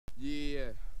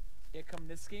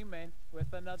the Skemen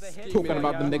with another hit. Talking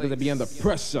about the niggas that be under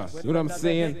pressure. You know what I'm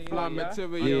saying?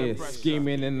 Yeah,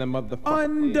 scheming in the motherfucker.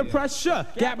 Under pressure,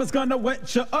 Gabba's gonna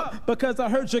wet you up because I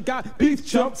heard you got beef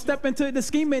chump. Step into the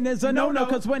scheming is a no-no,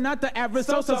 cause we're not the average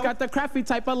Sosa's got the crafty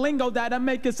type of lingo that'll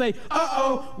make it say,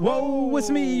 uh-oh, whoa, it's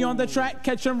me on the track,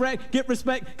 catching wreck, get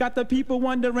respect, got the people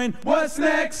wondering, what's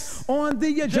next on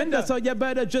the agenda? So you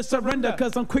better just surrender,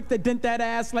 cause I'm quick to dent that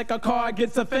ass like a car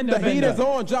gets a fender. The heat is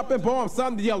on, dropping bombs,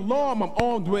 sound the alarm, I'm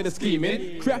armed with a scheming.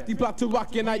 Crafty plot to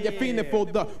rock and now you're fiending for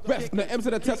the rest. No M's to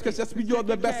the test, cause just be you're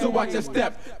the best, so watch your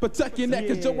step. Protect your neck,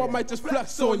 cause Joe, I might just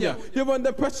flex on ya. You're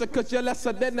under pressure, cause you're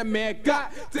lesser than a man. God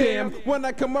damn, when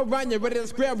I come around, you're ready to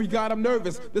scram, we got I'm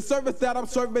nervous. The service that I'm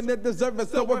serving, they deserve it.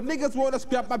 So if niggas wanna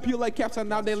scrap my peel like caps, and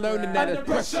now they learning that it's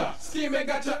pressure. Scheming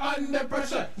got you under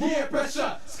pressure, yeah,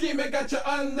 pressure. Scheming got you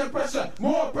under pressure,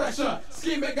 more pressure.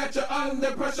 Scheming got you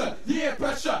under pressure, yeah,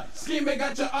 pressure. Scheming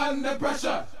got you under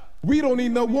pressure. We don't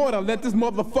need no water, let this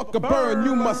motherfucker burn.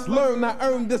 You must learn, I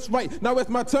earned this right. Now it's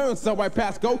my turn, so I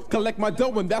pass go, collect my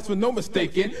dough, and that's with no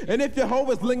mistaking. And if your hoe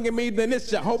is linging me, then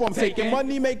it's your hoe I'm taking.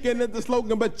 Money making is the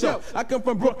slogan, but yo, I come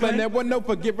from Brooklyn, there was no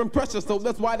forgiving pressure, so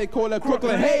that's why they call it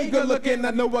Brooklyn. Hey, good looking, I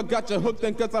know I got you hooked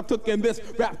in, cause I've taken this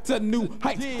rap to new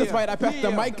heights. That's right, I passed the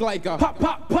mic like a pop,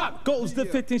 pop, pop, goes the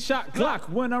 15-shot Glock.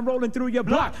 When I'm rolling through your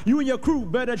block, you and your crew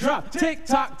better drop. Tick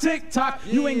tock, tick tock,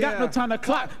 you ain't got no time to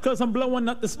clock, cause I'm blowing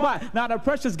up the spot. Now the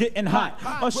pressure's getting hot.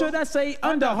 Or should I say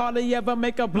under? Hardly ever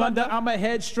make a blunder. I'm a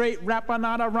head straight rapper,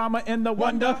 not a rhymer in the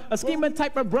wonder. A scheming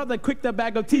type of brother, quick to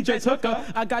bag of TJ's hooker.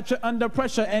 I got you under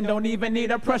pressure and don't even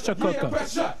need a pressure cooker. Yeah,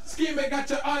 pressure. Scheming got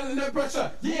you under pressure.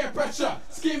 Yeah, pressure.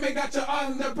 Scheming got you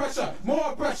under pressure.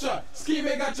 More pressure.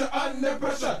 Scheming got you under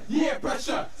pressure. Yeah,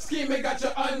 pressure. Scheming got you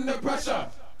under pressure.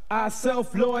 I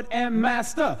self-lord and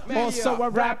master, also a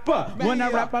rapper. When I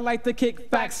rap, I like to kick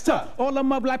facts to all of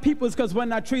my black peoples, cause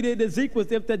when I treat it as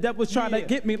equals, if the devil's trying to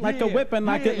get me like a weapon,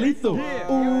 I get lethal.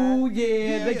 Ooh,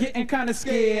 yeah, they're getting kinda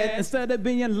scared. Instead of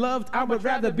being loved, I would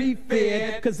rather be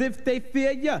feared. Cause if they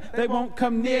fear ya, they won't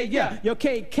come near ya. Yo,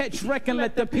 can't catch wreck and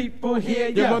let the people hear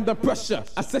ya. You're under pressure,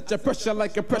 I set your pressure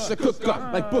like a pressure cooker.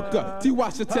 Like Booker, T.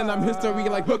 Washington, I'm history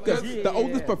like Booker. The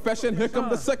oldest profession, here come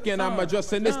the second, I'm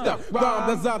addressing this stuff.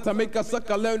 Rhyme designed to make a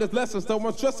sucker learn this lesson, so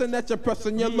I'm stressing that you're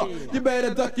pressing your luck. You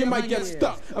better duck, you might get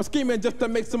stuck. I'm scheming just to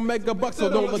make some mega bucks,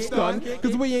 so don't look stunned,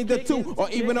 cause we ain't the two or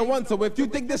even a one. So if you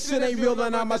think this shit ain't real,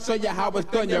 then I'ma show you how it's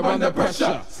done. You're under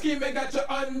pressure. Scheming got you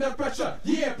under pressure,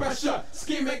 yeah, pressure.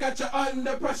 Scheming got you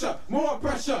under pressure, more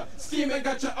pressure. Scheming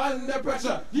got you under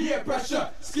pressure, yeah,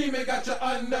 pressure. Scheming got you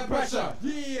under pressure,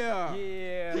 Yeah.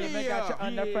 Scheming got you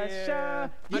under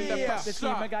pressure. The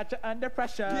scheming got you under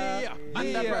pressure.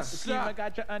 Under pressure. The scheming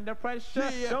got you under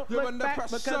pressure. Don't You're look under back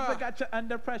pressure. because we got you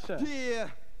under pressure. Yeah.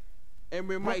 And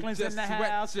we might Brooklyn's just in the sweat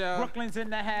house. ya. Brooklyn's in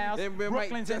the house. And we might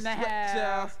Brooklyn's in just the sweat ya.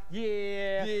 house.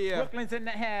 Yeah. Brooklyn's in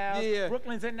the house. Yeah.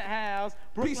 Brooklyn's in the house.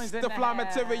 Peace Brooklyn's in the the fly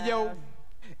house. material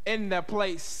in the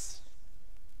place.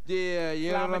 Yeah,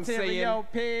 you know Fly what I'm material,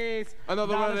 saying? peace.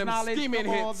 Another one of them knowledge scheming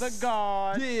for all hits. the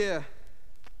gods. Yeah.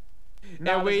 And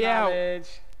Knowledge, we out. knowledge.